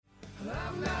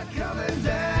coming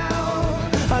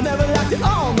down. I never left it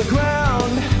on the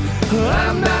ground.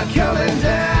 I'm not coming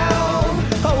down.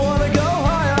 I want to go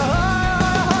higher,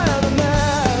 higher, higher than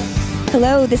this.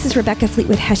 Hello, this is Rebecca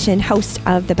Fleetwood-Hession, host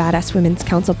of the Badass Women's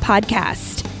Council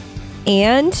podcast.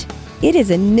 And it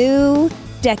is a new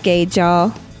decade,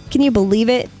 y'all. Can you believe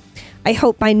it? I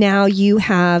hope by now you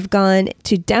have gone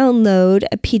to download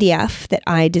a PDF that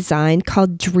I designed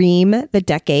called Dream the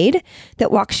Decade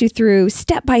that walks you through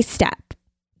step by step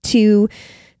to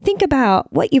think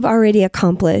about what you've already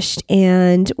accomplished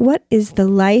and what is the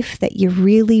life that you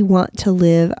really want to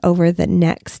live over the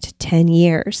next 10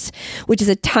 years, which is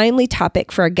a timely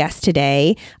topic for our guest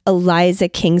today, Eliza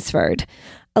Kingsford.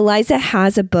 Eliza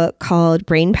has a book called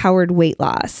Brain-Powered Weight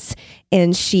Loss,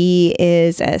 and she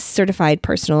is a certified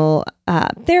personal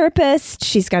therapist.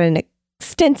 She's got an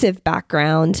extensive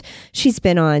background. She's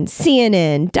been on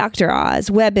CNN, Dr. Oz,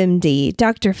 WebMD,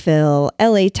 Dr. Phil,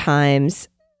 LA Times,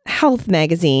 Health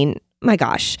Magazine. My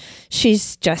gosh,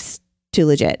 she's just too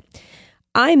legit.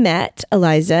 I met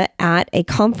Eliza at a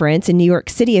conference in New York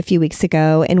City a few weeks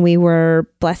ago, and we were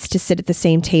blessed to sit at the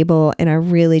same table. And I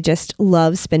really just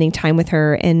love spending time with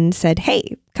her and said,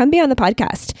 hey, come be on the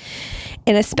podcast.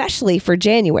 And especially for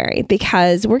January,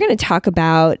 because we're going to talk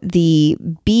about the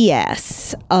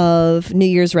BS of New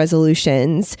Year's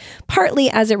resolutions, partly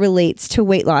as it relates to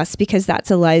weight loss, because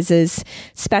that's Eliza's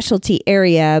specialty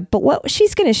area. But what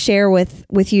she's going to share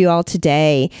with you all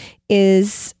today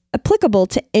is applicable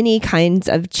to any kinds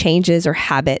of changes or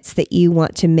habits that you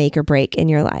want to make or break in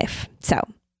your life. So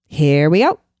here we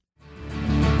go.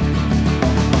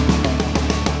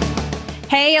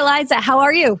 Hey, Eliza, how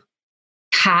are you?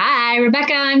 Hi,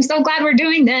 Rebecca. I'm so glad we're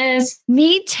doing this.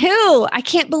 Me too. I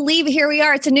can't believe here we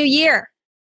are. It's a new year.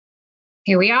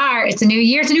 Here we are. It's a new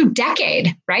year. It's a new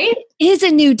decade, right? It is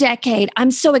a new decade.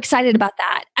 I'm so excited about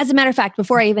that. As a matter of fact,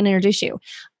 before I even introduce you,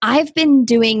 I've been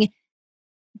doing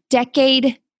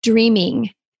decade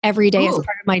dreaming every day as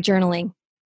part of my journaling.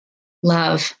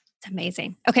 Love. It's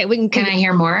amazing. Okay, Can I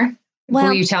hear more? Well,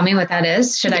 will you tell me what that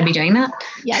is? Should I be doing that?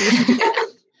 Yeah, you should do that.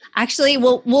 Actually,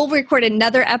 we'll record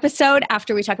another episode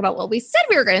after we talk about what we said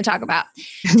we were going to talk about.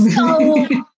 So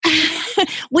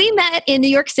we met in New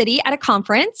York City at a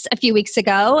conference a few weeks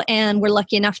ago, and we're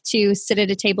lucky enough to sit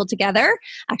at a table together.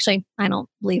 Actually, I don't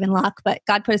believe in luck, but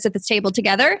God put us at this table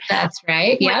together. That's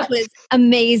right. Yeah, Which was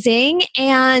amazing.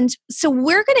 And so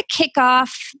we're going to kick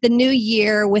off the new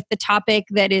year with the topic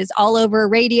that is all over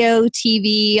radio,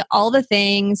 TV, all the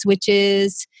things, which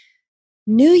is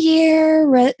New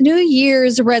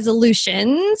Year's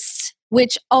resolutions,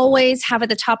 which always have at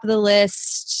the top of the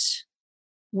list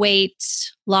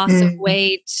weight, loss of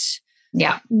weight,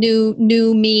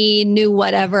 new me, new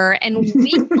whatever. And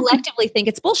we collectively think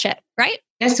it's bullshit, right?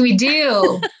 Yes, we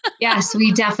do. Yes,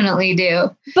 we definitely do.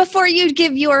 Before you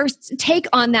give your take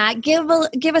on that, give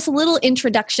us a little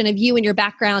introduction of you and your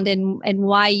background and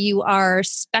why you are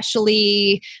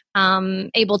specially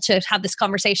able to have this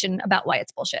conversation about why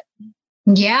it's bullshit.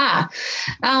 Yeah.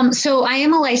 So I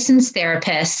am a licensed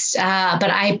therapist, but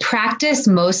I practice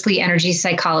mostly energy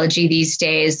psychology these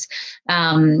days.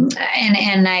 And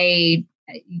I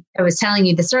was telling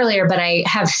you this earlier, but I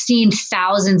have seen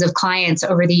thousands of clients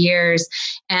over the years.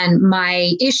 And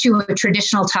my issue with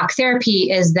traditional talk therapy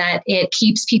is that it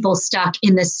keeps people stuck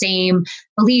in the same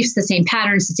beliefs, the same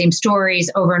patterns, the same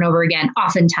stories over and over again,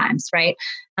 oftentimes, right?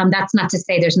 That's not to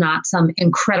say there's not some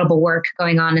incredible work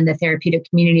going on in the therapeutic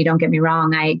community. Don't get me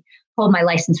wrong. I hold my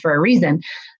license for a reason.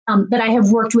 But I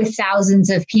have worked with thousands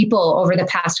of people over the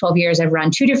past 12 years. I've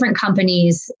run 2 different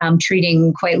companies,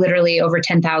 treating quite literally over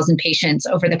 10,000 patients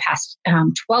over the past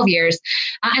 12 years.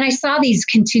 And I saw these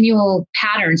continual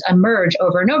patterns emerge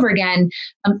over and over again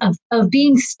of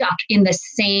being stuck in the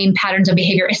same patterns of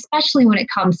behavior, especially when it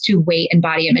comes to weight and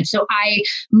body image. So I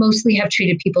mostly have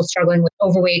treated people struggling with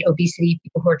overweight, obesity,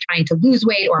 people who are trying to lose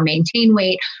weight or maintain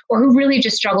weight, or who really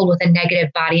just struggled with a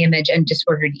negative body image and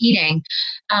disordered eating.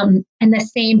 And the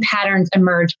same patterns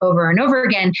emerge over and over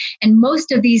again. And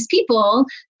most of these people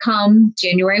come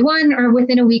January 1 or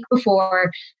within a week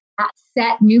before,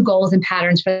 set new goals and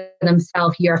patterns for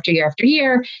themselves year after year after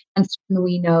year. And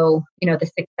we know, the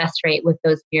success rate with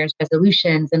those New Year's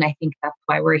resolutions. And I think that's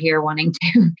why we're here wanting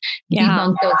to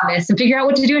debunk those myths and figure out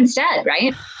what to do instead,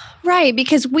 right? Right,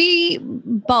 because we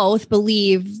both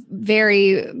believe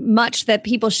very much that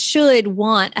people should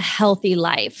want a healthy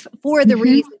life for the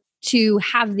reason to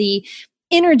have the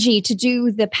energy to do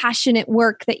the passionate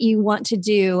work that you want to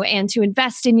do and to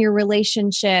invest in your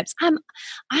relationships. I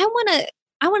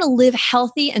want to live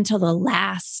healthy until the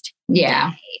last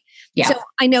day. Yeah. So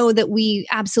I know that we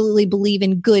absolutely believe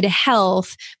in good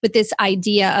health, but this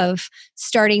idea of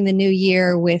starting the new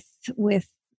year with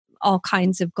all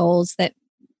kinds of goals that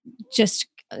just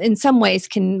in some ways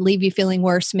can leave you feeling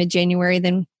worse mid-January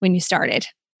than when you started.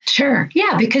 Sure.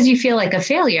 Yeah, because you feel like a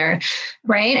failure,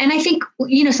 right? And I think,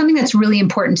 something that's really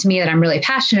important to me that I'm really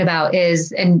passionate about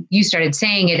is, and you started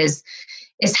saying it, is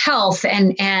health.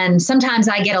 And sometimes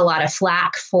I get a lot of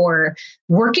flack for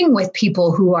working with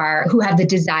people who have the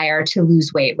desire to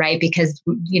lose weight, right? Because,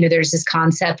 there's this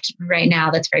concept right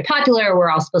now that's very popular. We're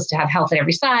all supposed to have health at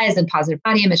every size and positive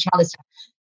body image and all this stuff.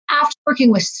 After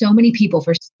working with so many people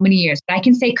for so many years, what I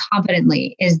can say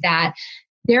confidently is that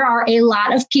there are a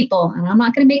lot of people, and I'm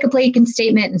not going to make a blanket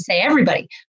statement and say everybody,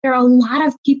 there are a lot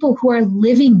of people who are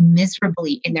living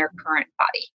miserably in their current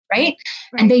body, right?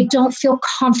 And they don't feel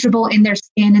comfortable in their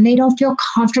skin, and they don't feel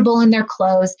comfortable in their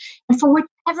clothes. And for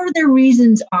whatever their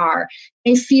reasons are,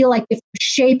 they feel like if their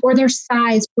shape or their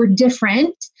size were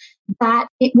different, that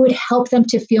it would help them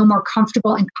to feel more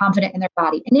comfortable and confident in their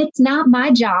body. And it's not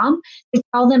my job to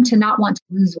tell them to not want to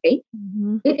lose weight.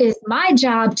 Mm-hmm. It is my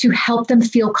job to help them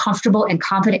feel comfortable and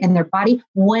confident in their body,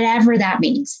 whatever that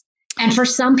means. And for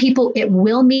some people, it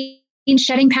will mean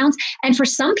shedding pounds. And for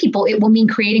some people, it will mean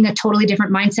creating a totally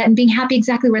different mindset and being happy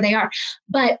exactly where they are.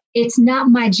 But it's not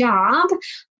my job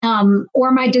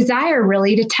or my desire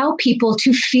really to tell people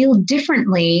to feel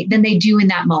differently than they do in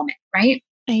that moment, right?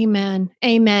 Amen.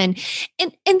 Amen.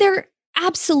 And there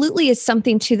absolutely is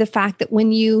something to the fact that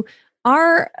when you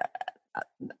are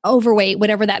overweight,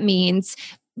 whatever that means,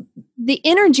 the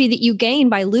energy that you gain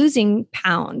by losing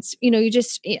pounds,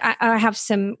 I have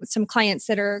some clients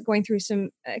that are going through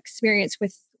some experience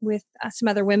with some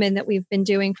other women that we've been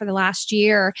doing for the last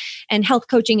year, and health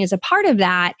coaching is a part of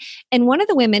that. And one of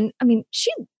the women,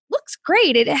 she looks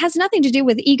great. It has nothing to do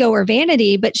with ego or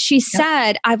vanity, but she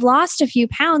said, I've lost a few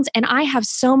pounds and I have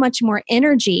so much more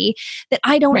energy that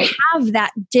I don't have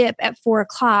that dip at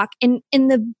 4:00. And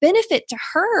the benefit to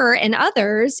her and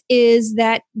others is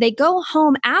that they go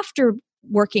home after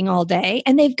working all day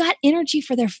and they've got energy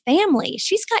for their family.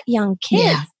 She's got young kids.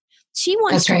 Yeah. She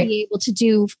wants to be able to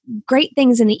do great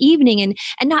things in the evening and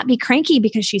not be cranky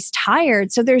because she's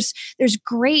tired. So there's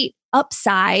great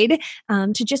upside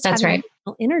to just having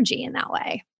energy in that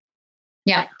way.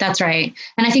 Yeah, that's right.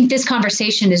 And I think this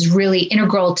conversation is really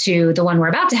integral to the one we're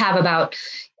about to have about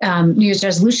New Year's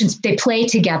resolutions. They play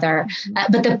together.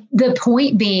 But the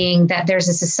point being that there's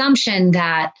this assumption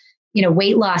that,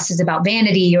 weight loss is about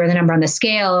vanity or the number on the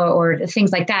scale or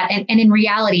things like that. And in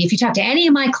reality, if you talk to any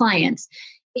of my clients,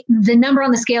 the number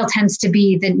on the scale tends to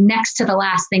be the next to the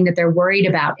last thing that they're worried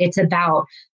about. It's about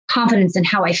confidence in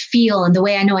how I feel and the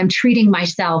way I know I'm treating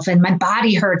myself, and my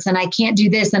body hurts and I can't do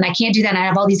this and I can't do that. And I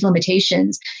have all these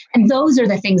limitations. And those are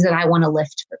the things that I want to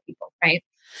lift for people, right?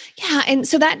 Yeah. And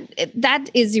so that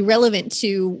is irrelevant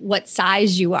to what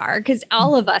size you are, because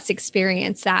all of us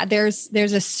experience that. There's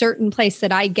a certain place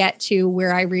that I get to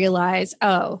where I realize,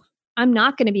 I'm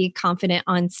not going to be confident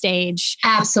on stage.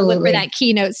 Absolutely. For that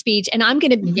keynote speech. And I'm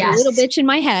going to be a little bitch in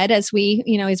my head, as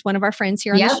as one of our friends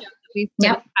here on the show. We put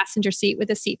a passenger seat with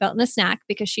a seatbelt and a snack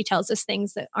because she tells us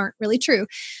things that aren't really true.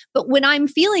 But when I'm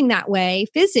feeling that way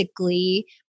physically,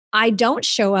 I don't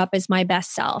show up as my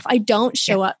best self. I don't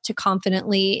show up to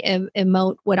confidently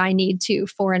emote what I need to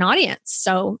for an audience.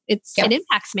 So it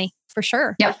impacts me for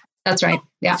sure. Yep. That's right.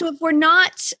 Yeah. So if we're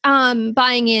not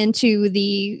buying into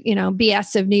the,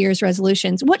 BS of New Year's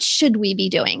resolutions, what should we be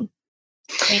doing?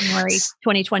 January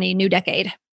 2020, new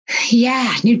decade.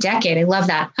 Yeah. New decade. I love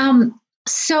that.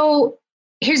 So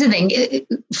here's the thing.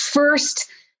 First,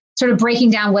 sort of breaking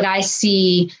down what I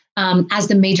see as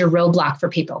the major roadblock for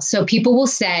people. So people will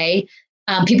say,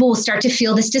 people will start to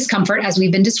feel this discomfort as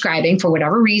we've been describing for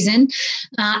whatever reason.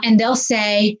 And they'll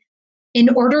say, in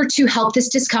order to help this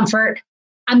discomfort,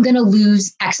 I'm going to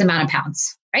lose X amount of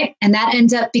pounds, right? And that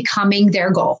ends up becoming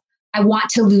their goal. I want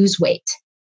to lose weight.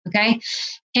 Okay.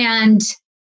 And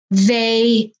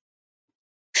they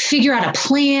figure out a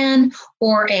plan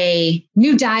or a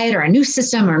new diet or a new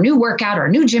system or a new workout or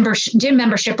a new gym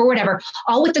membership or whatever,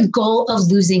 all with the goal of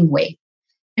losing weight.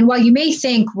 And while you may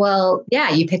think, well, yeah,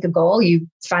 you pick a goal, you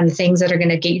find the things that are going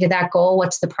to get you to that goal.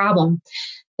 What's the problem?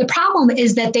 The problem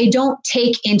is that they don't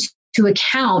take into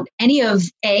account any of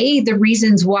the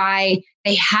reasons why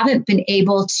they haven't been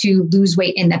able to lose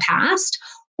weight in the past,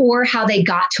 or how they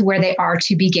got to where they are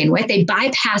to begin with. They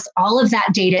bypass all of that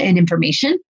data and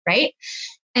information, right?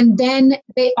 And then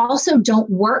they also don't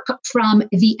work from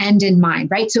the end in mind,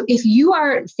 right? So if you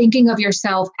are thinking of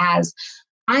yourself as,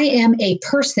 I am a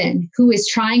person who is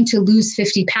trying to lose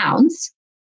 50 pounds,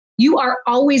 You are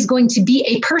always going to be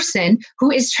a person who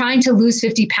is trying to lose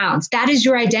 50 pounds. That is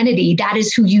your identity. That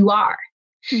is who you are.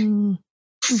 Mm-hmm.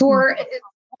 For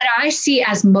what I see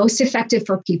as most effective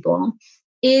for people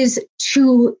is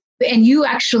to, and you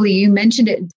mentioned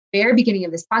it at the very beginning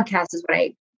of this podcast, is what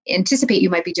I anticipate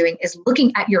you might be doing, is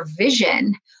looking at your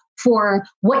vision for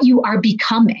what you are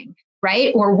becoming,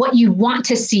 right? Or what you want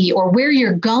to see, or where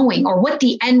you're going, or what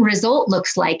the end result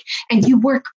looks like. And you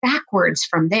work backwards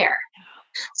from there.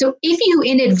 So if you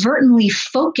inadvertently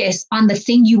focus on the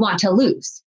thing you want to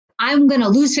lose, I'm going to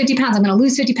lose 50 pounds, I'm going to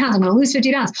lose 50 pounds, I'm going to lose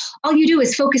 50 pounds. All you do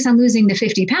is focus on losing the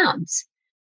 50 pounds.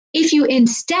 If you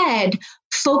instead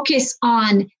focus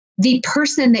on the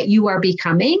person that you are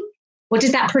becoming, what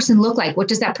does that person look like? What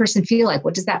does that person feel like?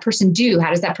 What does that person do?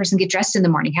 How does that person get dressed in the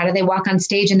morning? How do they walk on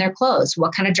stage in their clothes?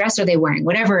 What kind of dress are they wearing?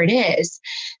 Whatever it is,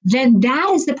 then that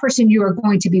is the person you are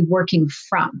going to be working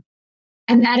from.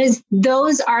 And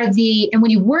and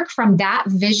when you work from that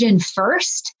vision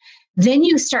first, then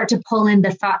you start to pull in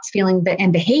the thoughts, feelings,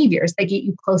 and behaviors that get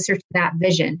you closer to that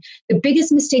vision. The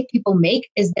biggest mistake people make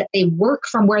is that they work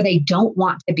from where they don't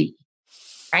want to be,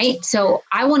 right? So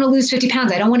I want to lose 50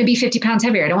 pounds. I don't want to be 50 pounds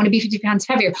heavier. I don't want to be 50 pounds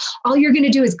heavier. All you're going to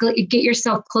do is get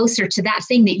yourself closer to that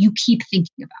thing that you keep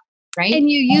thinking about. Right? And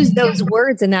you use those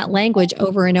words and that language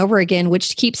over and over again,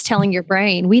 which keeps telling your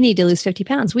brain, we need to lose 50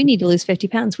 pounds. We need to lose 50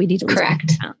 pounds. We need to lose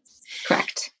 50 pounds.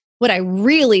 Correct. What I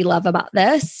really love about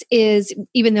this is,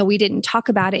 even though we didn't talk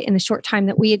about it in the short time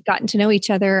that we had gotten to know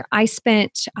each other, I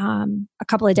spent a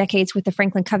couple of decades with the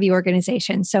Franklin Covey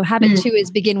organization. So habit 2 is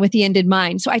begin with the end in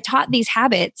mind. So I taught these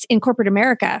habits in corporate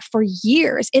America for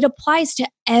years. It applies to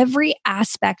every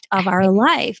aspect of our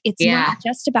life. It's not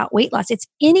just about weight loss. It's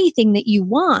anything that you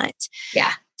want.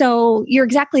 Yeah. So you're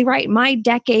exactly right. My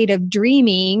decade of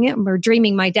dreaming, or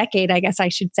dreaming my decade, I guess I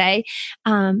should say,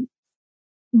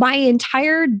 my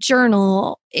entire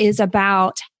journal is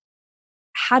about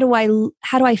how do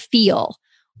I feel?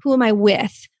 Who am I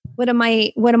with? What am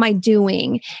I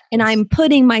doing? And I'm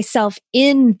putting myself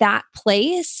in that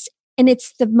place. And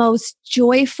it's the most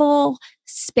joyful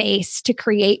space to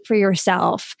create for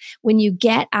yourself when you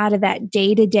get out of that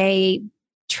day-to-day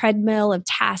treadmill of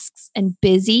tasks and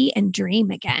busy and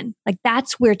dream again. Like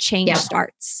that's where change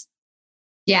starts.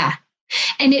 Yeah.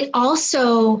 And it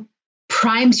also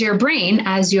primes your brain,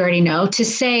 as you already know, to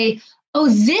say, oh,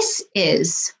 this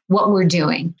is what we're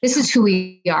doing. This is who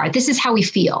we are. This is how we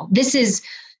feel. This is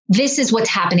what's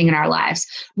happening in our lives,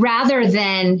 rather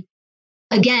than,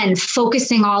 again,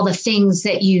 focusing all the things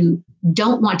that you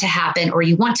don't want to happen or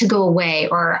you want to go away,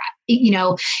 or,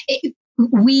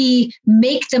 we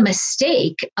make the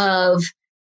mistake of,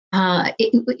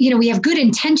 we have good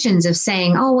intentions of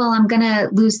saying, oh, well, I'm going to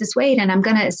lose this weight and I'm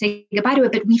going to say goodbye to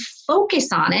it. But we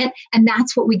focus on it, and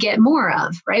that's what we get more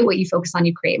of, right? What you focus on,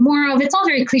 you create more of. It's all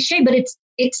very cliche, but it's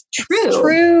true. It's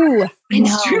true.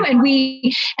 It's true. And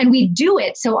we do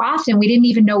it so often we didn't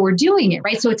even know we're doing it,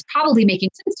 right? So it's probably making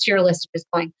sense to your listeners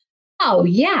going, oh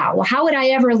yeah, well, how would I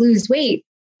ever lose weight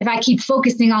if I keep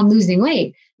focusing on losing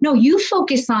weight? No, you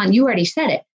focus on, you already said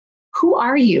it. Who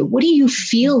are you? What do you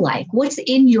feel like? What's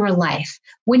in your life?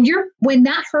 When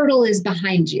that hurdle is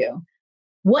behind you,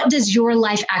 what does your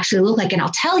life actually look like? And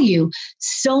I'll tell you,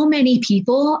 so many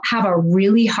people have a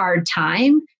really hard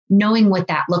time knowing what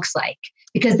that looks like,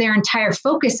 because their entire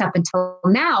focus up until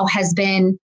now has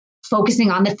been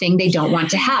focusing on the thing they don't want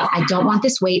to have. I don't want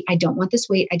this weight. I don't want this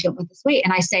weight. I don't want this weight.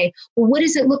 And I say, well, what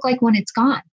does it look like when it's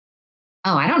gone?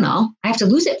 Oh, I don't know. I have to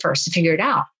lose it first to figure it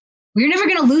out. You're never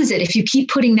going to lose it if you keep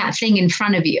putting that thing in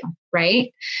front of you,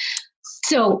 right?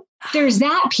 So there's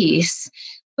that piece.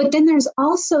 But then there's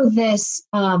also this,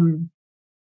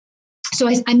 so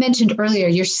I mentioned earlier,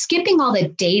 you're skipping all the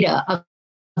data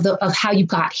of how you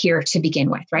got here to begin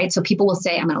with, right? So people will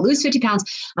say, I'm going to lose 50 pounds.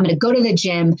 I'm going to go to the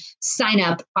gym, sign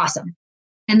up. Awesome.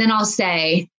 And then I'll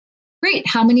say, great.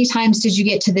 How many times did you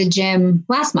get to the gym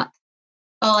last month?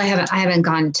 Oh, I haven't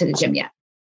gone to the gym yet.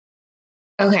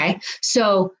 Okay.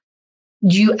 So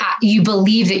you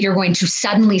believe that you're going to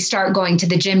suddenly start going to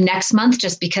the gym next month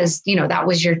just because, that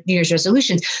was your New Year's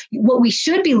resolutions. What we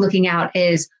should be looking at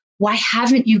is, why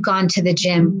haven't you gone to the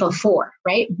gym before,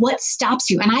 right? What stops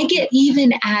you? And I get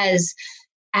even as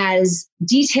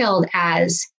detailed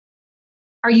as,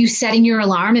 Are you setting your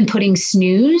alarm and putting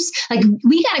snooze? Like,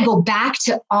 we got to go back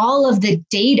to all of the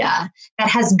data that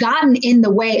has gotten in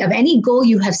the way of any goal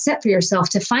you have set for yourself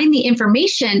to find the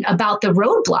information about the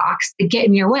roadblocks that get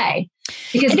in your way.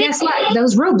 Because guess what?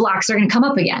 Those roadblocks are going to come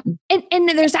up again. And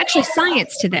there's actually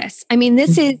science to this. I mean,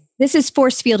 this is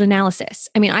force field analysis.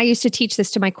 I mean, I used to teach this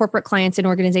to my corporate clients in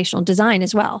organizational design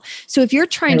as well. So if you're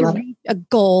trying to reach a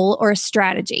goal or a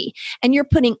strategy and you're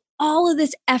putting all of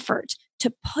this effort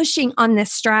to pushing on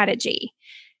this strategy,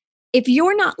 if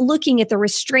you're not looking at the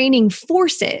restraining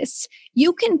forces,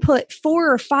 you can put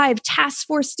 4 or 5 task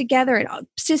force together and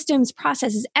systems,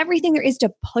 processes, everything there is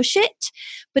to push it.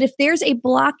 But if there's a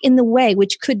block in the way,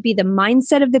 which could be the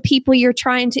mindset of the people you're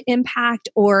trying to impact,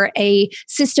 or a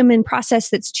system and process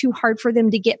that's too hard for them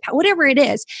to get, whatever it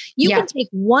is, you can take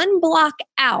one block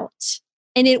out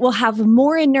and it will have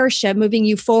more inertia moving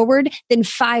you forward than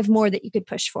 5 more that you could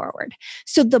push forward.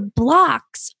 So the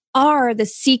blocks are the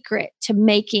secret to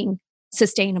making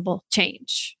sustainable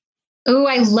change. Oh,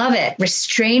 I love it.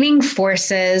 Restraining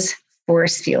forces,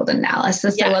 force field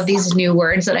analysis. Yes. I love these new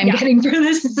words that I'm getting from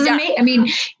this. This is amazing. I mean,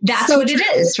 that's so what it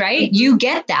is, right? You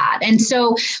get that. And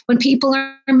so when people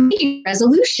are making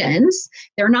resolutions,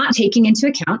 they're not taking into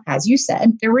account, as you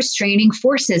said, their restraining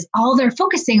forces. All they're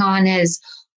focusing on is,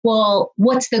 well,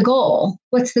 what's the goal?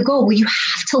 What's the goal? Well, you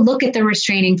have to look at the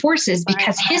restraining forces,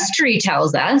 because history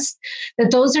tells us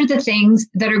that those are the things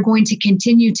that are going to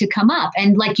continue to come up.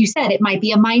 And like you said, it might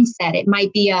be a mindset. It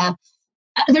might be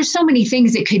there's so many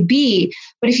things it could be.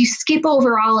 But if you skip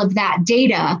over all of that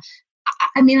data,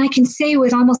 I mean, I can say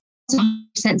with almost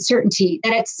 100% certainty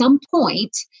that at some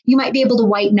point you might be able to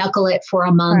white knuckle it for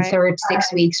a month or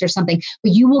 6 weeks or something,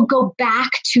 but you will go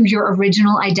back to your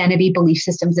original identity, belief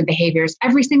systems, and behaviors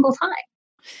every single time.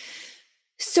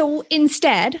 So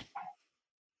instead,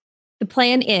 the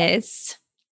plan is,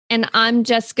 and I'm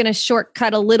just going to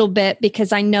shortcut a little bit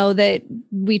because I know that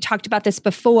we talked about this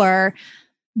before.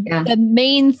 The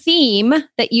main theme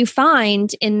that you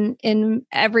find in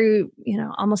every,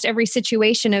 almost every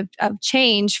situation of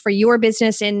change for your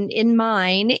business and in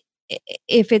mine,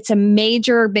 if it's a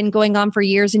major, been going on for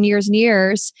years and years and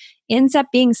years, ends up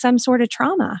being some sort of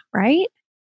trauma, right?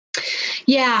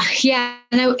 Yeah.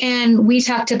 And we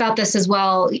talked about this as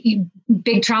well.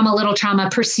 Big trauma, little trauma,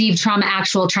 perceived trauma,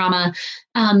 actual trauma.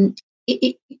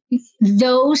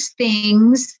 Those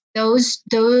things,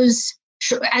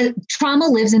 trauma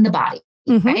lives in the body,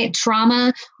 right?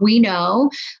 Trauma, we know,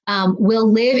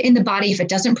 will live in the body if it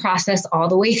doesn't process all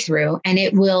the way through, and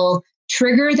it will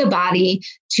trigger the body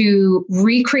to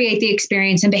recreate the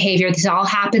experience and behavior. This all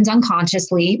happens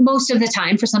unconsciously most of the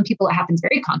time. For some people, it happens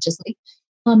very consciously.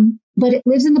 But it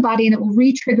lives in the body, and it will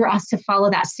re-trigger us to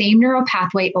follow that same neural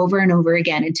pathway over and over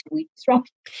again until we disrupt.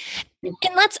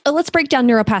 And let's break down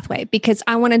neuropathway, because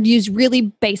I want to use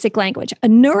really basic language. A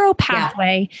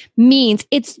neuropathway means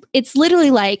it's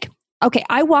literally like, okay,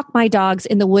 I walk my dogs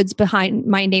in the woods behind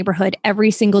my neighborhood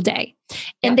every single day,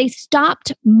 and they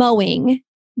stopped mowing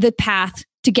the path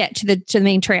to get to the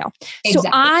main trail. Exactly. So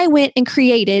I went and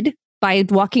created, by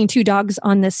walking 2 dogs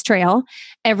on this trail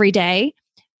every day,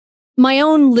 my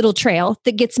own little trail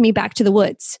that gets me back to the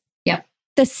woods.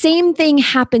 The same thing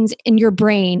happens in your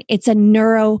brain. It's a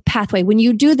neuro pathway. When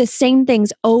you do the same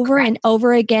things over and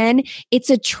over again, it's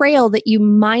a trail that you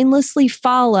mindlessly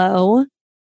follow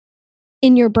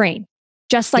in your brain,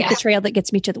 just like the trail that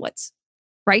gets me to the woods.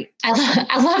 Right?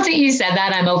 I love that you said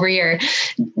that. I'm over here,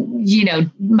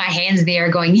 my hands in the air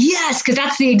going, yes, because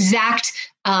that's the exact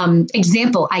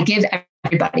example I give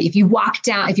everybody. If you walk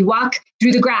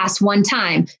through the grass one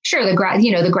time, sure, the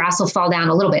grass will fall down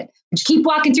a little bit. But you keep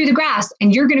walking through the grass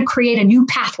and you're going to create a new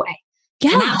pathway.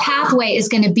 Yeah. And that pathway is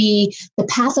going to be the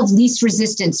path of least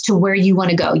resistance to where you want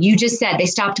to go. You just said they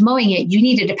stopped mowing it. You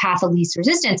needed a path of least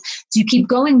resistance. So you keep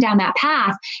going down that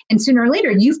path. And sooner or later,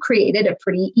 you've created a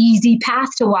pretty easy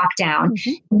path to walk down.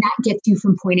 And that gets you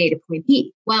from point A to point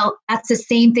B. Well, that's the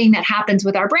same thing that happens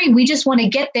with our brain. We just want to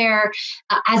get there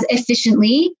as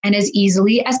efficiently and as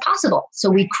easily as possible. So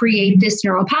we create this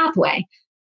neural pathway.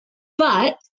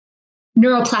 But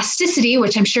neuroplasticity,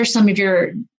 which I'm sure some of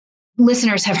your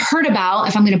listeners have heard about,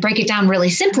 if I'm going to break it down really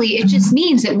simply, it just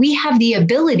means that we have the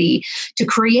ability to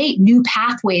create new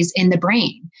pathways in the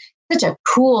brain. Such a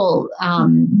cool,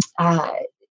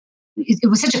 it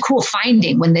was such a cool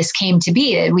finding when this came to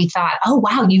be, that we thought, oh,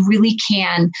 wow, you really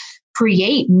can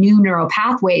create new neural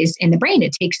pathways in the brain.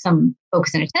 It takes some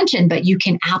focus and attention, but you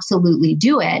can absolutely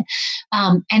do it.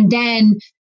 And then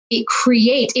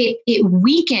it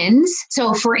weakens.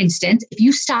 So for instance, if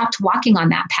you stopped walking on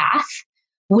that path,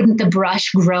 wouldn't the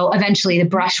brush grow? Eventually the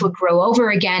brush would grow over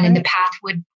again and the path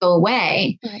would go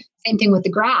away. Right. Same thing with the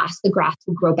grass would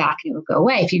grow back and it would go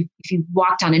away. If you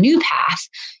walked on a new path,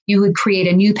 you would create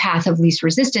a new path of least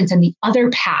resistance, and the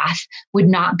other path would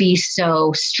not be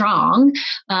so strong,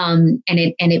 and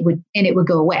it would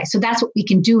go away. So that's what we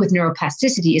can do with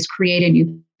neuroplasticity, is create a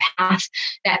new path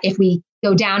that if we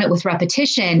go down it with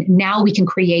repetition, now we can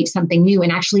create something new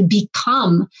and actually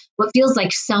become what feels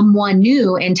like someone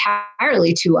new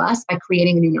entirely to us by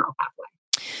creating a new neural pathway.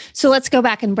 So let's go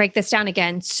back and break this down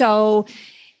again. So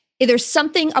if there's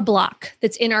something, a block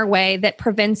that's in our way that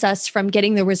prevents us from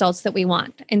getting the results that we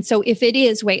want. And so if it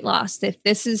is weight loss, if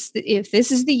this is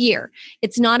the year,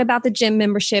 it's not about the gym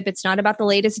membership. It's not about the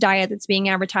latest diet that's being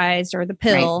advertised or the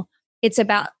pill. Right. It's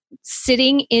about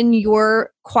sitting in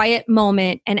your quiet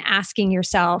moment and asking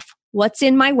yourself, what's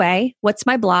in my way? What's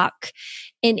my block?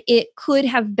 And it could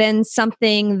have been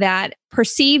something that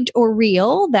perceived or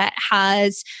real that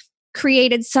has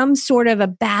created some sort of a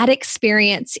bad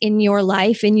experience in your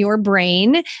life, in your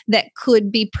brain, that could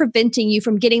be preventing you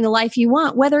from getting the life you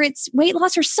want, whether it's weight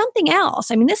loss or something else.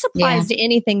 I mean, this applies to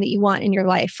anything that you want in your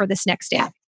life for this next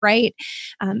step, right?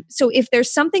 So if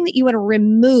there's something that you want to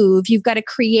remove, you've got to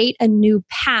create a new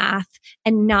path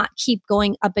and not keep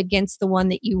going up against the one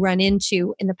that you run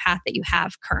into in the path that you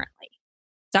have currently.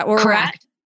 Is that where we're at?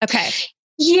 Okay.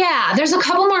 Yeah, there's a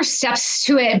couple more steps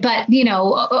to it, but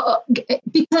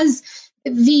because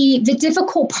the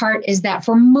difficult part is that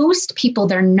for most people,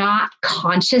 they're not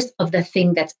conscious of the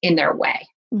thing that's in their way,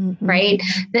 right?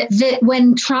 That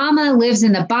when trauma lives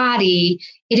in the body,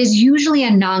 it is usually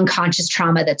a non-conscious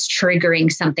trauma that's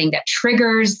triggering something that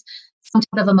triggers some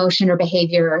type of emotion or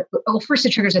behavior. Well, first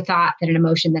it triggers a thought, then an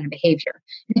emotion, then a behavior.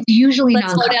 It's usually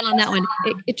Let's slow down on that one.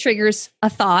 It triggers a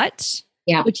thought.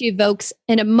 Yeah. Which evokes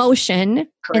an emotion.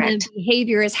 Correct. And the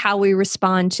behavior is how we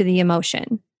respond to the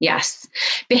emotion. Yes.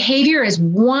 Behavior is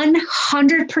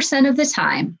 100% of the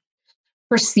time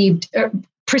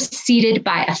preceded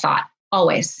by a thought,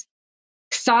 always.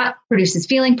 Thought produces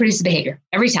feeling, produces behavior,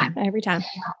 every time. Every time.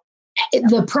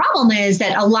 The problem is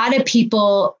that a lot of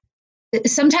people,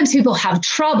 sometimes people have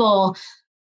trouble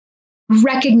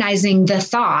recognizing the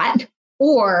thought.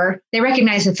 Or they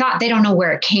recognize the thought, they don't know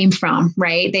where it came from,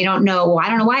 right? They don't know, I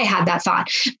don't know why I had that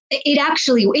thought. It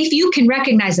actually, if you can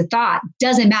recognize a thought,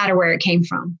 doesn't matter where it came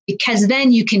from, because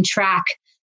then you can track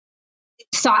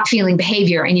thought, feeling,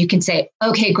 behavior, and you can say,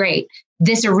 okay, great.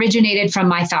 This originated from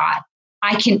my thought.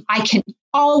 I can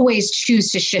always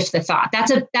choose to shift the thought.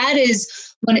 That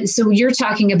is when so you're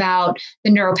talking about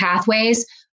the neural pathways.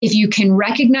 If you can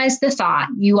recognize the thought,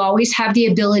 you always have the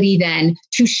ability then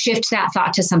to shift that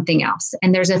thought to something else.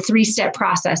 And there's a 3-step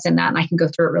process in that, and I can go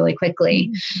through it really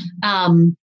quickly.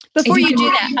 Before you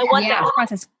do that, I want that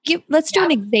process. Let's do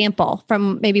an example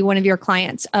from maybe one of your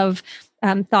clients of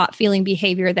thought, feeling,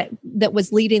 behavior that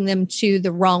was leading them to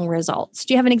the wrong results.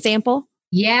 Do you have an example?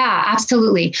 Yeah,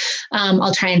 absolutely.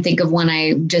 I'll try and think of one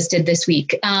I just did this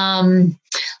week.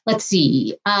 Let's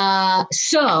see.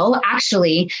 So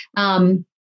actually,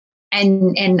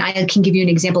 and I can give you an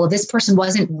example of this person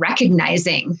wasn't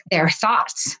recognizing their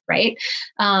thoughts, right?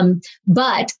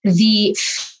 But the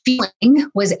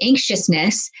feeling was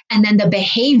anxiousness, and then the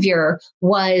behavior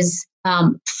was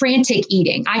frantic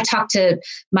eating. I talked to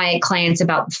my clients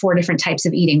about 4 different types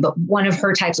of eating, but one of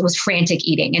her types was frantic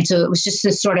eating. And so it was just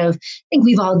this sort of, I think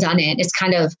we've all done it. It's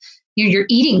kind of, you're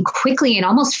eating quickly and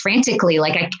almost frantically,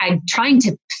 like I'm trying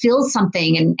to feel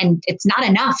something and it's not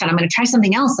enough. And I'm going to try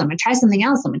something else. I'm going to try something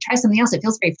else. I'm going to try something else. It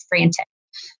feels very frantic.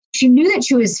 She knew that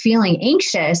she was feeling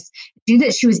anxious, knew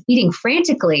that she was eating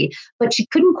frantically, but she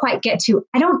couldn't quite get to,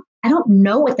 I don't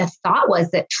know what the thought was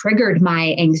that triggered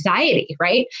my anxiety,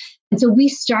 right? And so we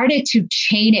started to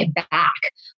chain it back.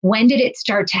 When did it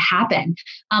start to happen?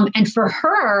 And for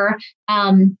her,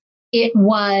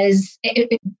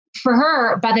 for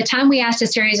her, by the time we asked a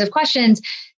series of questions,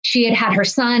 she had her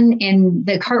son in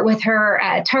the cart with her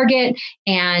at Target,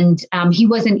 and he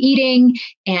wasn't eating.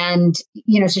 And,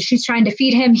 so she's trying to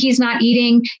feed him. He's not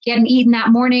eating. He hadn't eaten that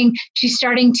morning. She's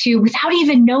starting to, without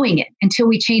even knowing it until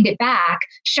we chained it back,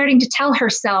 starting to tell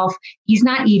herself, he's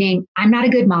not eating. I'm not a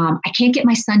good mom. I can't get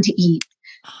my son to eat.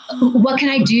 What can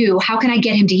I do? How can I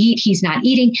get him to eat? He's not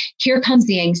eating. Here comes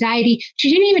the anxiety. She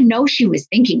didn't even know she was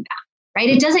thinking that. Right?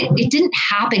 It didn't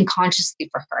happen consciously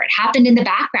for her. It happened in the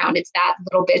background. It's that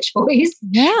little bitch voice.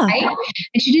 Yeah. Right?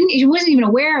 And she wasn't even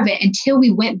aware of it until we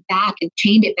went back and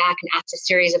chained it back and asked a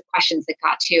series of questions that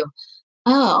got to,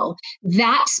 oh,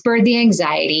 that spurred the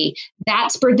anxiety,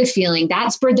 that spurred the feeling,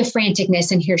 that spurred the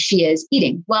franticness, and here she is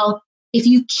eating. Well, if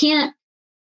you can't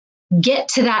get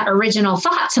to that original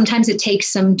thought, sometimes it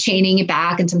takes some chaining it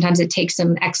back, and sometimes it takes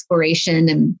some exploration.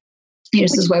 And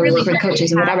this is why we work with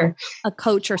coaches and whatever. A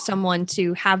coach or someone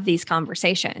to have these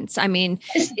conversations. I mean,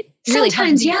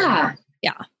 sometimes, yeah.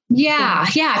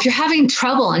 If you're having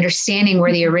trouble understanding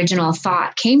where the original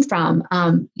thought came from,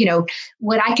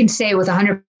 what I can say with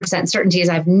 100% certainty is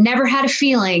I've never had a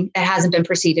feeling that hasn't been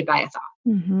preceded by a thought.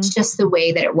 Mm-hmm. It's just the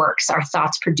way that it works. Our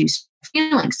thoughts produce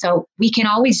feelings. So we can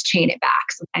always chain it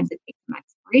back. Sometimes it takes some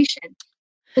exploration.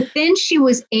 But then she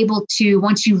was able to,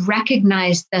 once you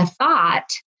recognize the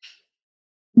thought,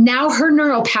 now her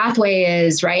neural pathway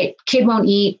is, right, kid won't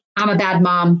eat, I'm a bad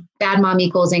mom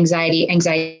equals anxiety,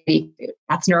 food.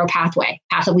 That's neural pathway,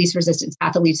 path of least resistance.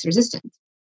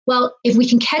 Well, if we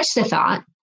can catch the thought,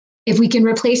 if we can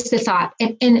replace the thought,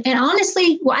 and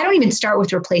honestly, well, I don't even start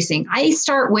with replacing. I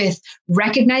start with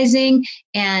recognizing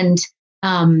and,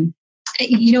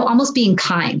 almost being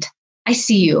kind. I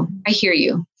see you. I hear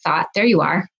you. Thought, there you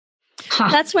are. Huh.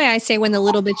 That's why I say when the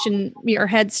little bitch in your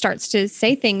head starts to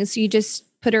say things, you just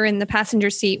put her in the passenger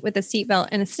seat with a seatbelt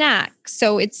and a snack.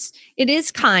 So it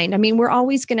is kind. I mean, we're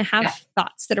always going to have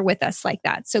thoughts that are with us like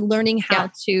that. So learning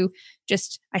how to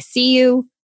just, I see you.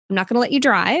 I'm not going to let you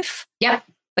drive. Yep.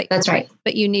 But that's right.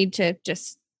 But you need to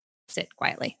just sit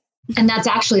quietly. And that's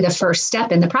actually the first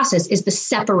step in the process is the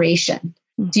separation.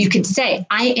 Mm-hmm. So you could say,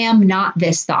 I am not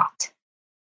this thought,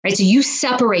 right? So you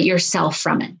separate yourself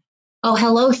from it. Oh,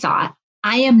 hello, thought.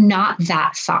 I am not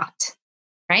that thought,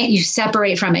 right? You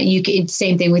separate from it.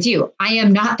 Same thing with you. I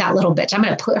am not that little bitch. I'm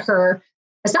going to put her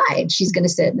aside. She's going to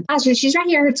sit in the passenger. She's right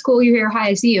here. It's cool. You're here. Hi,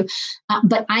 I see you.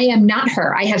 But I am not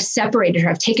her. I have separated her.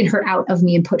 I've taken her out of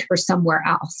me and put her somewhere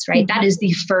else, right? Mm-hmm. That is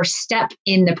the first step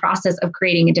in the process of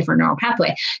creating a different neural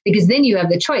pathway, because then you have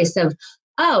the choice of,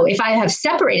 oh, if I have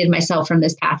separated myself from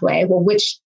this pathway, well,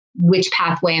 which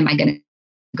pathway am I going to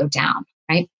go down,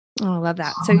 right? Oh, I love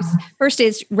that. So first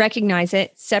is recognize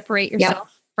it, separate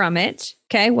yourself from it.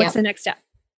 Okay. What's the next step?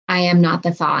 I am not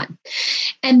the thought.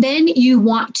 And then you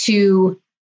want to,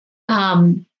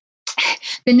 the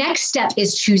next step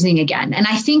is choosing again. And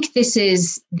I think I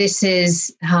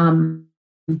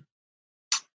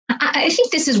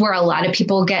think this is where a lot of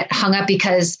people get hung up,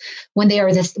 because when they are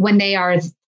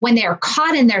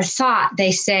caught in their thought,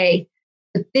 they say,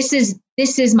 this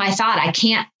is my thought. I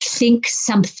can't think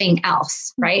something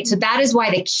else, right? So that is why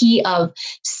the key of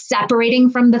separating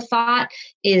from the thought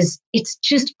is, it's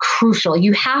just crucial.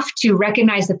 You have to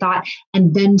recognize the thought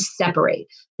and then separate,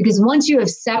 because once you have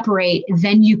separate,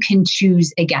 then you can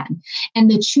choose again. And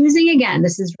the choosing again,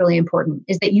 this is really important,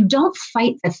 is that you don't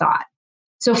fight the thought.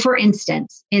 So for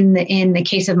instance, in the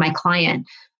case of my client,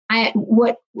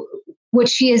 what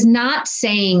she is not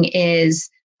saying is,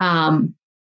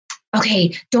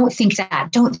 okay, don't think that.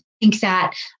 Don't think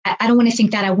that. I don't want to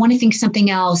think that. I want to think something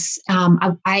else.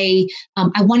 I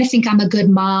want to think I'm a good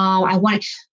mom.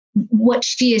 What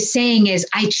she is saying is,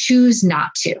 I choose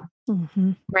not to.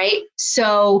 Mm-hmm. Right?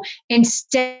 So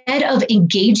instead of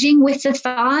engaging with the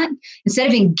thought, instead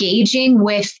of engaging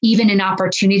with even an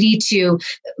opportunity to,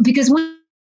 because when you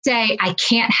say I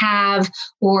can't have,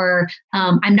 or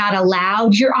I'm not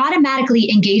allowed, you're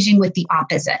automatically engaging with the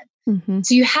opposite. Mm-hmm.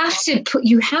 So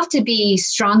you have to be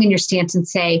strong in your stance and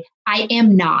say, I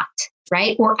am not,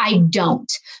 right? Or I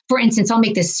don't. For instance, I'll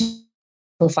make this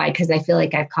simplified because I feel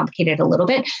like I've complicated it a little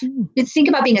bit. Mm-hmm. Think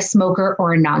about being a smoker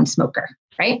or a non-smoker,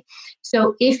 right?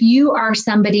 So if you are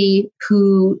somebody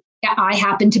who, I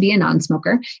happen to be a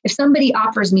non-smoker, if somebody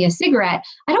offers me a cigarette,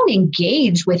 I don't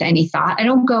engage with any thought. I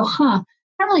don't go, I'm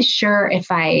not really sure if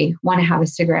I want to have a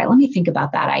cigarette. Let me think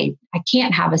about that. I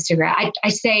can't have a cigarette. I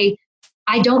say,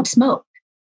 I don't smoke,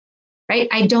 right?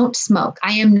 I don't smoke.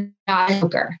 I am not a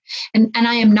smoker. And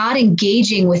I am not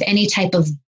engaging with any type of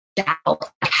doubt,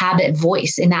 habit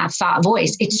voice in that thought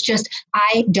voice. It's just,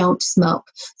 I don't smoke.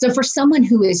 So for someone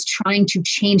who is trying to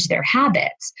change their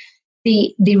habits,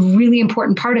 the really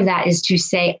important part of that is to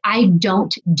say, I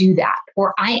don't do that,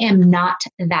 or I am not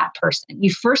that person.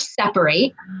 You first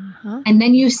separate, and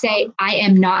then you say, I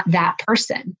am not that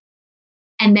person.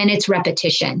 And then it's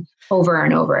repetition over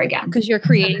and over again. Because you're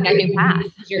creating that new path.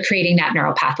 You're creating that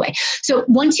neural pathway. So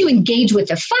once you engage with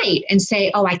the fight and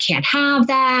say, oh, I can't have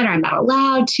that, or I'm not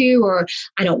allowed to, or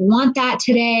I don't want that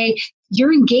today,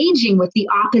 you're engaging with the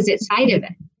opposite side of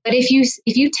it. But if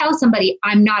you tell somebody,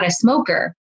 I'm not a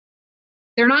smoker,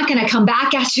 they're not going to come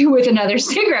back at you with another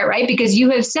cigarette, right? Because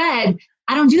you have said,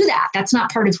 I don't do that. That's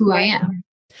not part of who I am.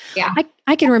 Yeah.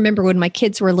 I can remember when my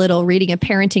kids were little reading a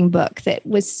parenting book that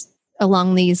was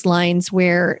along these lines,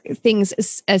 where things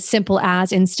as simple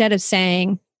as, instead of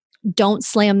saying, don't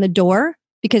slam the door,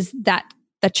 because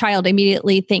the child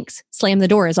immediately thinks slam the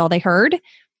door is all they heard.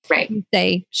 Right. You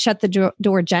say, shut the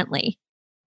door gently.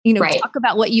 Right. Talk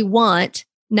about what you want,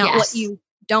 not what Yes. you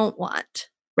don't want.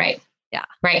 Right. Yeah.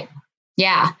 Right.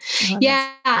 Yeah. I love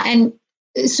Yeah. And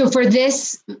so for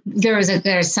this,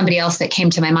 there's somebody else that came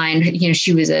to my mind.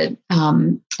 She was a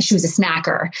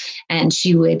snacker, and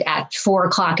she would, at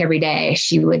 4:00 every day,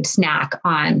 she would snack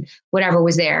on whatever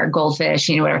was there, goldfish,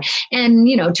 whatever. And,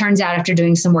 turns out after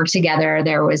doing some work together,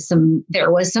 there was some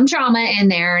trauma in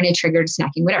there, and it triggered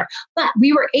snacking, whatever. But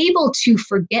we were able to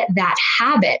forget that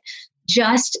habit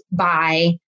just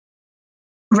by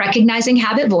recognizing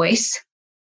habit voice,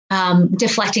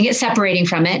 deflecting it, separating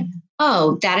from it.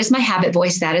 Oh, that is my habit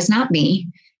voice. That is not me.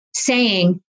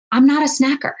 Saying, I'm not a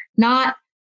snacker. Not,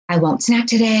 I won't snack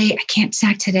today. I can't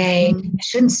snack today. I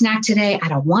shouldn't snack today. I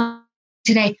don't want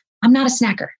today. I'm not a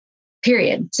snacker.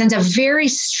 Period. Sends a very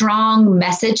strong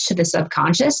message to the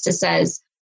subconscious that says,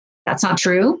 that's not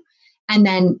true. And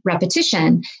then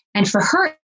repetition. And for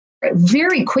her, it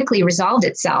very quickly resolved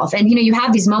itself. And, you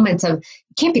have these moments of,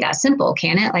 it can't be that simple,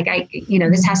 can it? Like,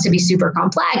 this has to be super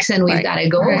complex, and we've got to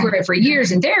go over it for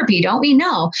years in therapy, don't we?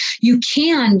 No, you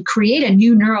can create a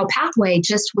new neural pathway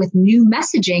just with new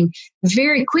messaging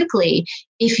very quickly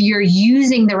if you're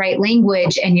using the right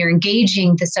language and you're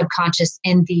engaging the subconscious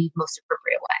in the most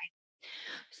appropriate way.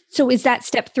 So is that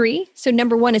step 3? So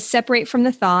number 1 is separate from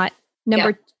the thought.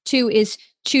 Number 2 is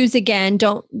choose again.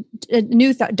 Don't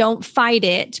fight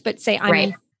it, but say,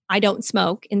 I don't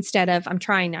smoke instead of I'm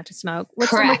trying not to smoke. What's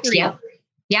correct? Number 3?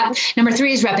 Yep. Number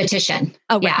 3 is repetition.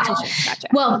 Oh, repetition. Gotcha.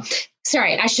 Well,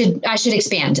 sorry, I should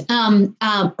expand.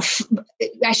 I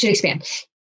should expand.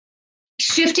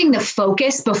 Shifting the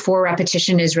focus before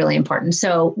repetition is really important.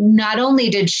 So not only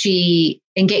did she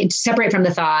separate from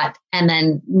the thought and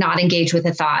then not engage with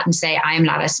the thought and say, I am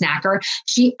not a snacker,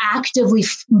 she actively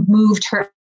moved her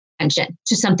attention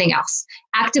to something else,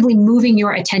 actively moving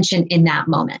your attention in that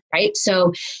moment, right?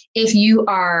 So if you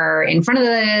are in front of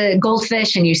the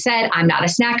goldfish and you said, I'm not a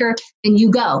snacker, then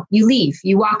you go, you leave,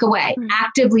 you walk away,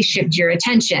 actively shift your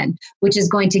attention, which is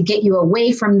going to get you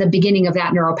away from the beginning of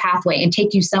that neural pathway and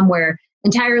take you somewhere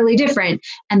entirely different.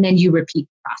 And then you repeat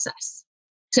the process.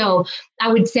 So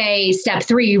I would say step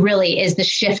 3 really is the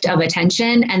shift of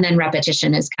attention, and then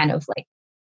repetition is kind of like,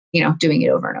 doing it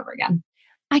over and over again.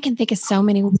 I can think of so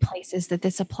many places that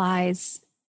this applies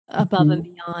above and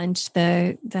beyond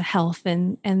the health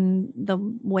and the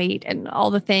weight and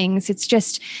all the things.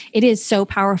 It is so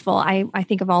powerful. I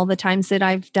think of all the times that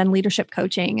I've done leadership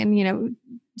coaching and,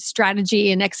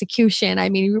 strategy and execution. I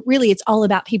mean, really, it's all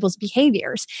about people's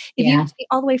behaviors. If you take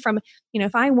all the way from,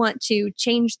 if I want to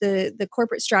change the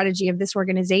corporate strategy of this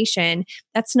organization,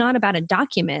 that's not about a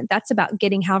document. That's about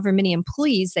getting however many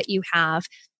employees that you have,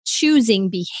 choosing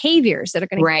behaviors that are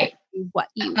going to do what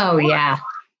you want.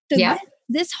 Yeah. So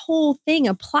this whole thing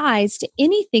applies to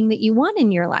anything that you want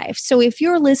in your life. So if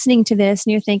you're listening to this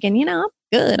and you're thinking, I'm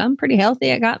good, I'm pretty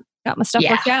healthy, I got my stuff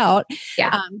worked out.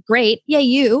 Great. Yeah,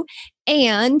 you.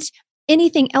 And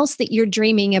anything else that you're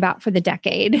dreaming about for the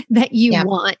decade that you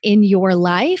want in your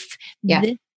life,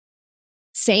 the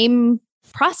same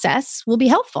process will be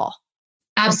helpful.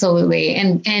 Absolutely.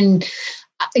 And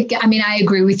I mean, I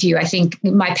agree with you. I think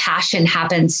my passion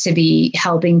happens to be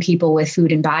helping people with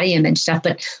food and body image stuff.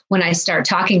 But when I start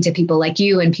talking to people like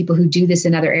you and people who do this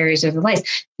in other areas of their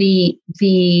life,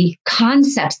 the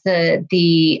concepts,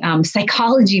 the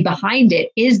psychology behind it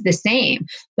is the same.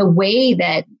 The way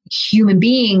that human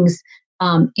beings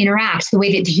interact, the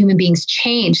way that the human beings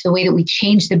change, the way that we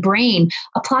change the brain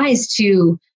applies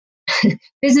to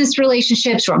business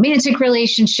relationships, romantic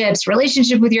relationships,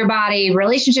 relationship with your body,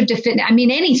 relationship to fitness. I mean,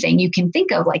 anything you can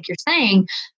think of, like you're saying,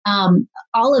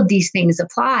 all of these things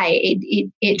apply.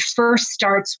 It first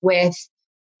starts with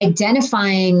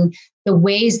identifying the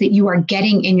ways that you are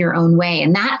getting in your own way.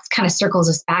 And that kind of circles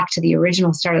us back to the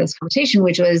original start of this conversation,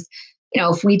 which was,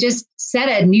 if we just set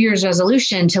a New Year's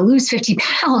resolution to lose 50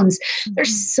 pounds,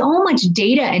 there's so much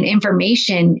data and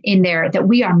information in there that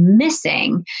we are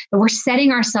missing, that we're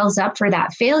setting ourselves up for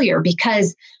that failure,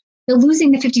 because the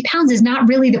losing the 50 pounds is not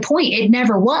really the point. It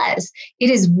never was. It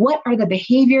is, what are the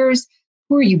behaviors?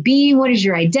 Who are you being? What is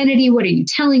your identity? What are you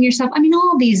telling yourself? I mean,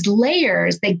 all these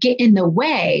layers that get in the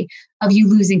way of you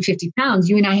losing 50 pounds.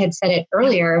 You and I had said it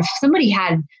earlier. If somebody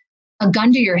had a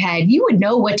gun to your head, you would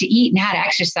know what to eat and how to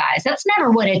exercise. That's never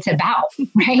what it's about,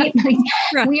 right?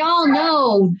 Like, we all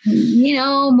know,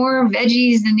 more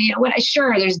veggies and,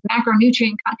 sure, there's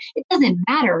macronutrient. It doesn't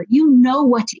matter. You know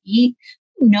what to eat.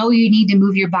 You know you need to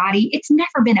move your body. It's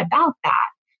never been about that.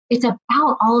 It's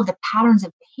about all of the patterns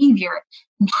of behavior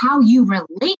and how you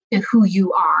relate to who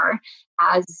you are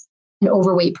as an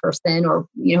overweight person or,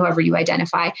 however you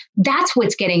identify, that's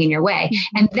what's getting in your way.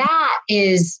 Mm-hmm. And that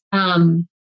is,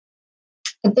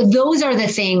 those are the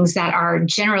things that are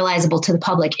generalizable to the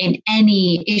public in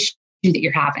any issue that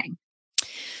you're having.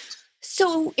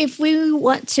 So if we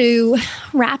want to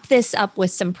wrap this up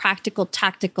with some practical,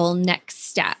 tactical next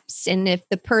steps, and if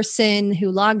the person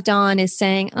who logged on is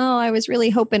saying, oh, I was really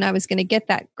hoping I was going to get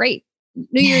that great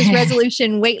New Year's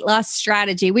resolution weight loss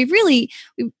strategy,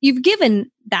 you've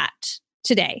given that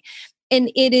today.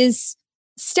 And it is,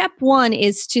 step one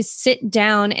is to sit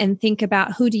down and think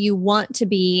about who do you want to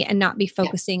be and not be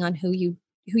focusing on who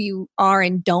you are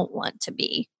and don't want to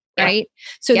be. Right.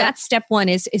 So that's step one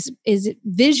is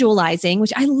visualizing,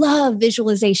 which I love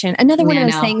visualization. Another one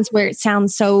of those things where it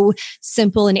sounds so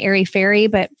simple and airy fairy,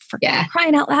 but for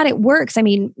crying out loud, it works. I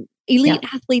mean, elite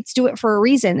athletes do it for a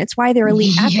reason. It's why they're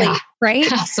elite athletes,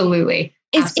 right? Absolutely.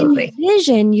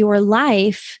 Envision your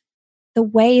life the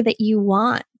way that you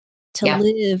want to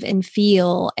live and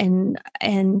feel, and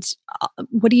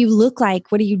what do you look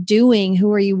like? What are you doing?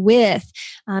 Who are you with?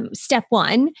 Step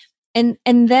one. And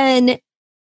then,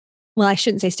 well, I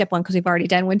shouldn't say step one because we've already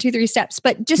done 1, 2, 3 steps,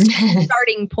 but just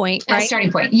starting point, right?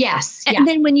 Starting point. Yes. And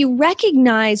then when you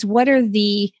recognize what are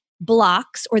the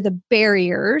blocks or the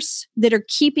barriers that are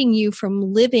keeping you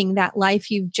from living that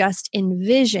life you've just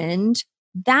envisioned,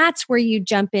 that's where you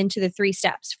jump into the 3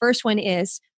 steps. First one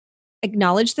is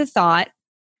acknowledge the thought,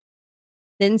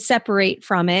 then separate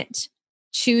from it,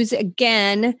 choose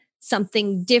again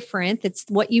something different that's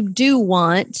what you do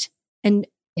want, and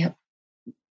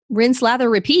rinse, lather,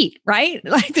 repeat, right?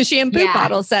 Like the shampoo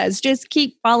bottle says, just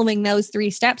keep following those 3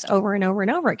 steps over and over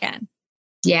and over again.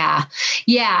 Yeah,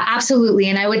 absolutely.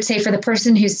 And I would say for the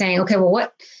person who's saying, okay, well,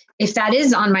 what if that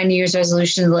is on my New Year's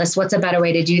resolution list? What's a better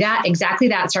way to do that? Exactly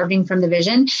that, starting from the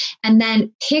vision. And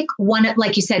then pick one,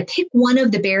 like you said, pick one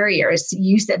of the barriers.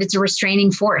 You said it's a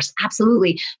restraining force.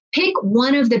 Absolutely. Pick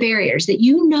one of the barriers that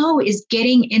is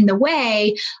getting in the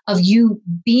way of you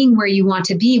being where you want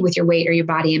to be with your weight or your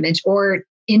body image, or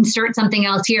insert something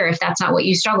else here if that's not what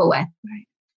you struggle with. Right.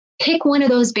 Pick one of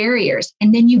those barriers,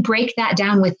 and then you break that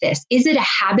down with this. Is it a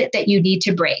habit that you need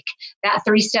to break? That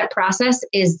 3-step process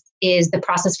is the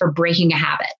process for breaking a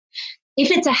habit.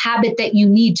 If it's a habit that you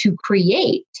need to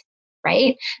create,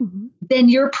 right, then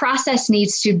your process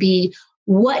needs to be,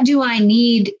 what do I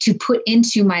need to put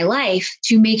into my life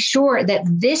to make sure that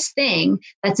this thing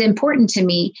that's important to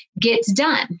me gets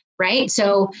done? Right.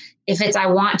 So if it's, I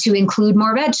want to include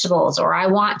more vegetables, or I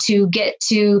want to get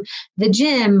to the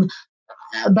gym,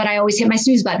 but I always hit my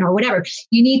snooze button, or whatever,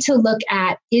 you need to look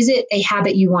at, is it a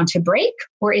habit you want to break,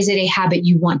 or is it a habit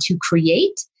you want to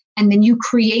create? And then you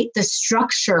create the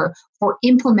structure for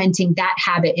implementing that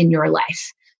habit in your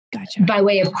life. Gotcha. By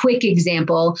way of quick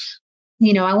example,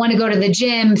 I want to go to the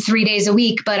gym 3 days a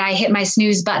week, but I hit my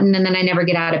snooze button and then I never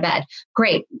get out of bed.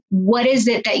 Great. What is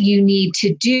it that you need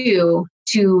to do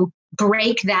to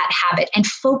break that habit and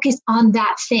focus on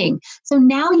that thing? So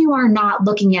now you are not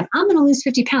looking at, I'm going to lose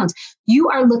 50 pounds. You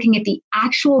are looking at the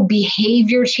actual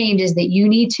behavior changes that you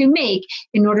need to make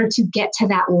in order to get to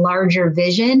that larger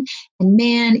vision. And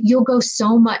man, you'll go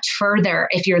so much further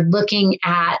if you're looking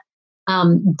at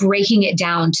breaking it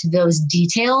down to those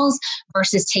details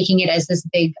versus taking it as this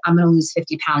big, I'm going to lose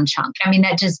 50-pound chunk. I mean,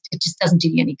 it just doesn't do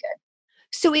you any good.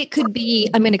 So it could be,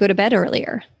 I'm going to go to bed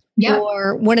earlier. Yeah.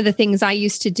 Or one of the things I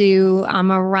used to do,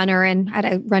 I'm a runner and had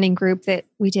a running group that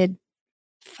we did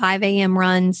 5 a.m.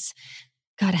 runs.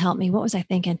 God help me. What was I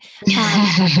thinking?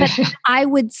 But I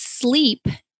would sleep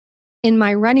in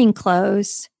my running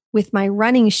clothes with my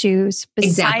running shoes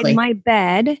beside my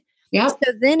bed. Yep.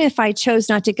 So then if I chose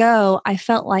not to go, I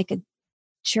felt like a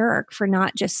jerk for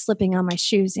not just slipping on my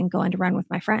shoes and going to run with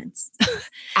my friends.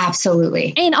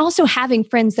 Absolutely. And also having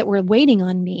friends that were waiting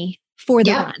on me for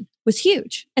the run was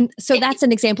huge. And so that's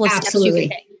an example of steps you can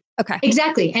take. Okay.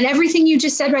 Exactly. And everything you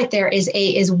just said right there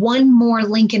is one more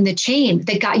link in the chain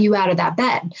that got you out of that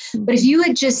bed. Mm-hmm. But if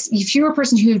you were a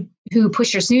person who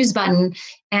pushed your snooze button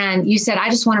and you said, I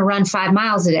just want to run 5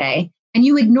 miles a day, and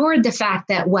you ignored the fact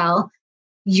that, well,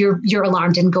 your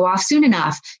alarm didn't go off soon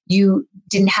enough. You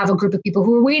didn't have a group of people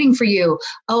who were waiting for you.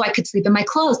 Oh, I could sleep in my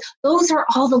clothes. Those are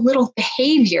all the little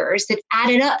behaviors that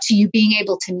added up to you being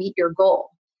able to meet your goal.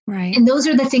 Right. And those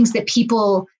are the things that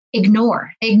people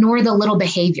ignore. They ignore the little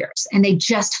behaviors and they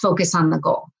just focus on the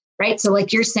goal, right? So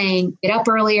like you're saying, get up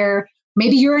earlier.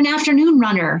 Maybe you're an afternoon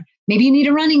runner. Maybe you need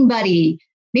a running buddy.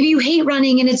 Maybe you hate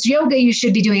running and it's yoga you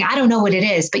should be doing. I don't know what it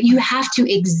is, but you have to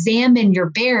examine your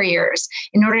barriers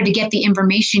in order to get the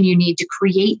information you need to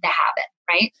create the habit,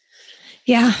 right?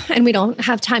 Yeah. And we don't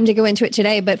have time to go into it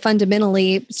today, but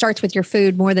fundamentally it starts with your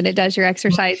food more than it does your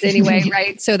exercise anyway,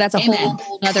 right? So that's a whole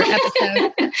other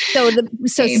episode.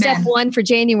 So step one for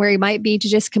January might be to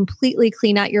just completely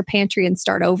clean out your pantry and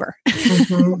start over.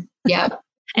 Mm-hmm. Yep.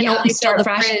 And only start the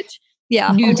fresh. fridge.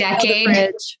 Yeah. New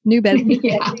decade. New bed.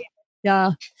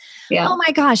 Yeah. Yeah. Oh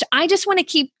my gosh. I just want to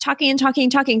keep talking.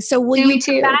 So will you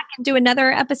come back and do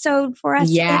another episode for us?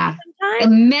 Yeah.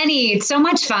 Many. It's so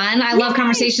much fun. I love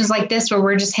conversations like this where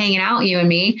we're just hanging out, you and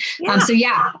me. Yeah. So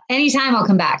anytime I'll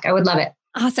come back. I would love it.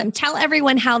 Awesome. Tell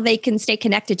everyone how they can stay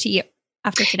connected to you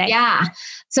after today. Yeah.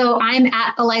 So I'm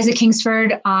at Eliza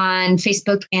Kingsford on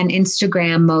Facebook and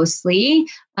Instagram mostly.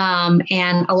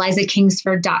 And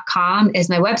elizakingsford.com is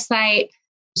my website.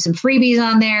 There's some freebies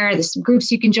on there. There's some groups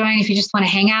you can join if you just want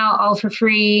to hang out, all for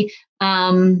free.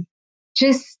 And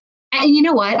you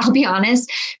know what? I'll be honest.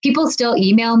 People still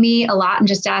email me a lot and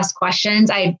just ask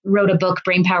questions. I wrote a book,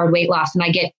 Brain Powered Weight Loss, and I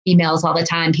get emails all the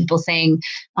time. People saying,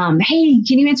 hey,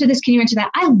 can you answer this? Can you answer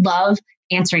that? I love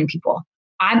answering people.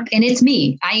 And it's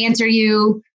me. I answer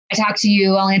you. I talk to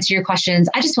you. I'll answer your questions.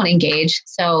 I just want to engage.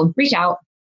 So reach out.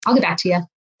 I'll get back to you.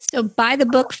 So buy the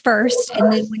book first.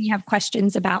 And then when you have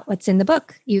questions about what's in the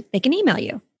book, they can email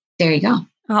you. There you go.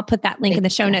 I'll put that link in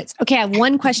the show notes. Okay. I have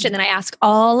one question that I ask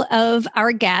all of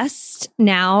our guests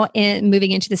now in moving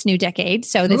into this new decade.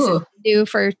 So this is new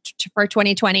for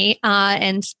 2020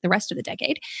 and the rest of the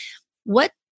decade.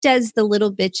 What does the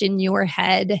little bitch in your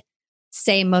head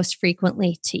say most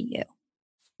frequently to you?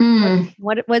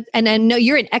 What and I know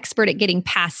you're an expert at getting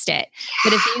past it,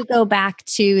 but if you go back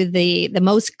to the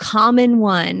most common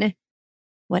one,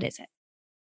 what is it?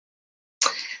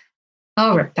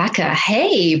 Oh, Rebecca,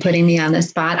 hey, putting me on the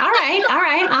spot. All right.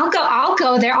 I'll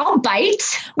go there. I'll bite.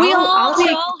 We all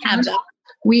have it.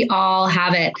 We all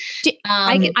have it.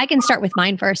 I can start with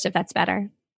mine first if that's better.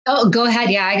 Oh, go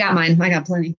ahead. Yeah, I got mine. I got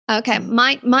plenty. Okay.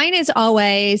 Mine is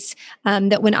always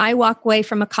that when I walk away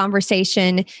from a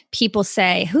conversation, people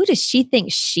say, who does she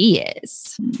think she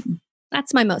is?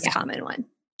 That's my most common one.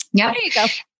 Yep. There you go.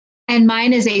 And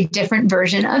mine is a different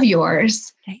version of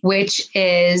yours, which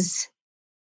is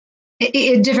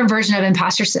a different version of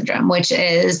imposter syndrome, which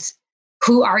is,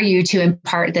 who are you to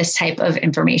impart this type of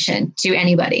information to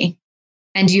anybody?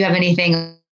 And do you have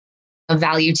anything of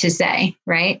value to say?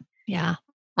 Right. Yeah.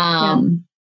 And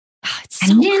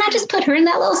I just put her in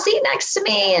that little seat next to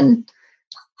me and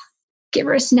give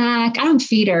her a snack. I don't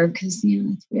feed her because,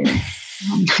 it's weird.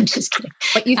 I'm just kidding.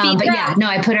 But you feed her.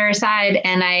 I put her aside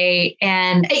and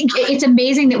it's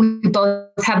amazing that we both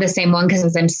have the same one, because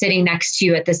as I'm sitting next to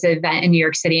you at this event in New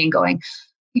York City and going,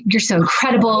 you're so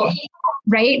incredible,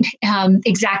 right?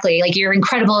 Exactly. Like, you're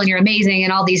incredible and you're amazing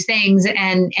and all these things.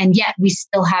 And yet we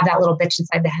still have that little bitch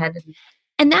inside the head.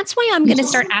 And that's why I'm going to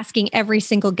start asking every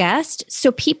single guest,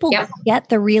 so people get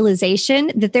the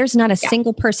realization that there's not a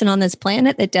single person on this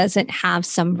planet that doesn't have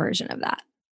some version of that.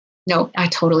 No, I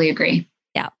totally agree.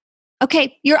 Yeah.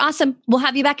 Okay. You're awesome. We'll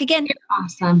have you back again. You're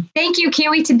awesome. Thank you. Can't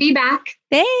wait to be back.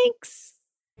 Thanks.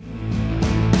 And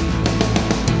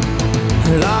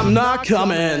I'm not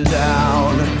coming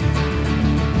down.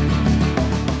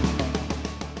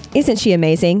 Isn't she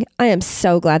amazing? I am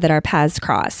so glad that our paths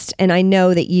crossed. And I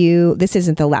know that this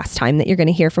isn't the last time that you're going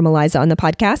to hear from Eliza on the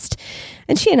podcast.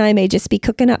 And she and I may just be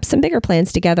cooking up some bigger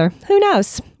plans together. Who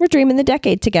knows? We're dreaming the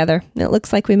decade together. And it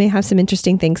looks like we may have some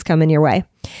interesting things coming your way.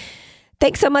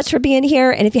 Thanks so much for being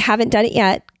here. And if you haven't done it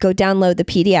yet, go download the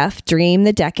PDF, Dream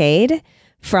the Decade,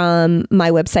 from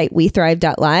my website,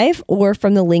 wethrive.live, or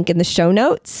from the link in the show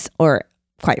notes, or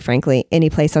quite frankly, any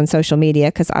place on social media,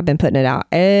 because I've been putting it out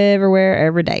everywhere,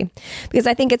 every day. Because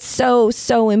I think it's so,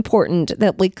 so important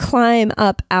that we climb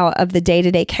up out of the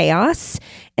day-to-day chaos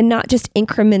and not just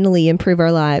incrementally improve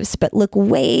our lives, but look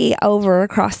way over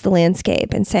across the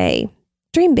landscape and say,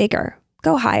 dream bigger,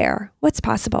 go higher. What's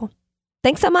possible?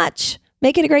 Thanks so much.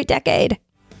 Make it a great decade.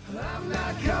 I'm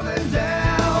not coming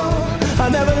down. I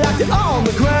never left it on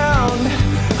the ground.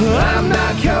 I'm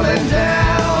not coming down.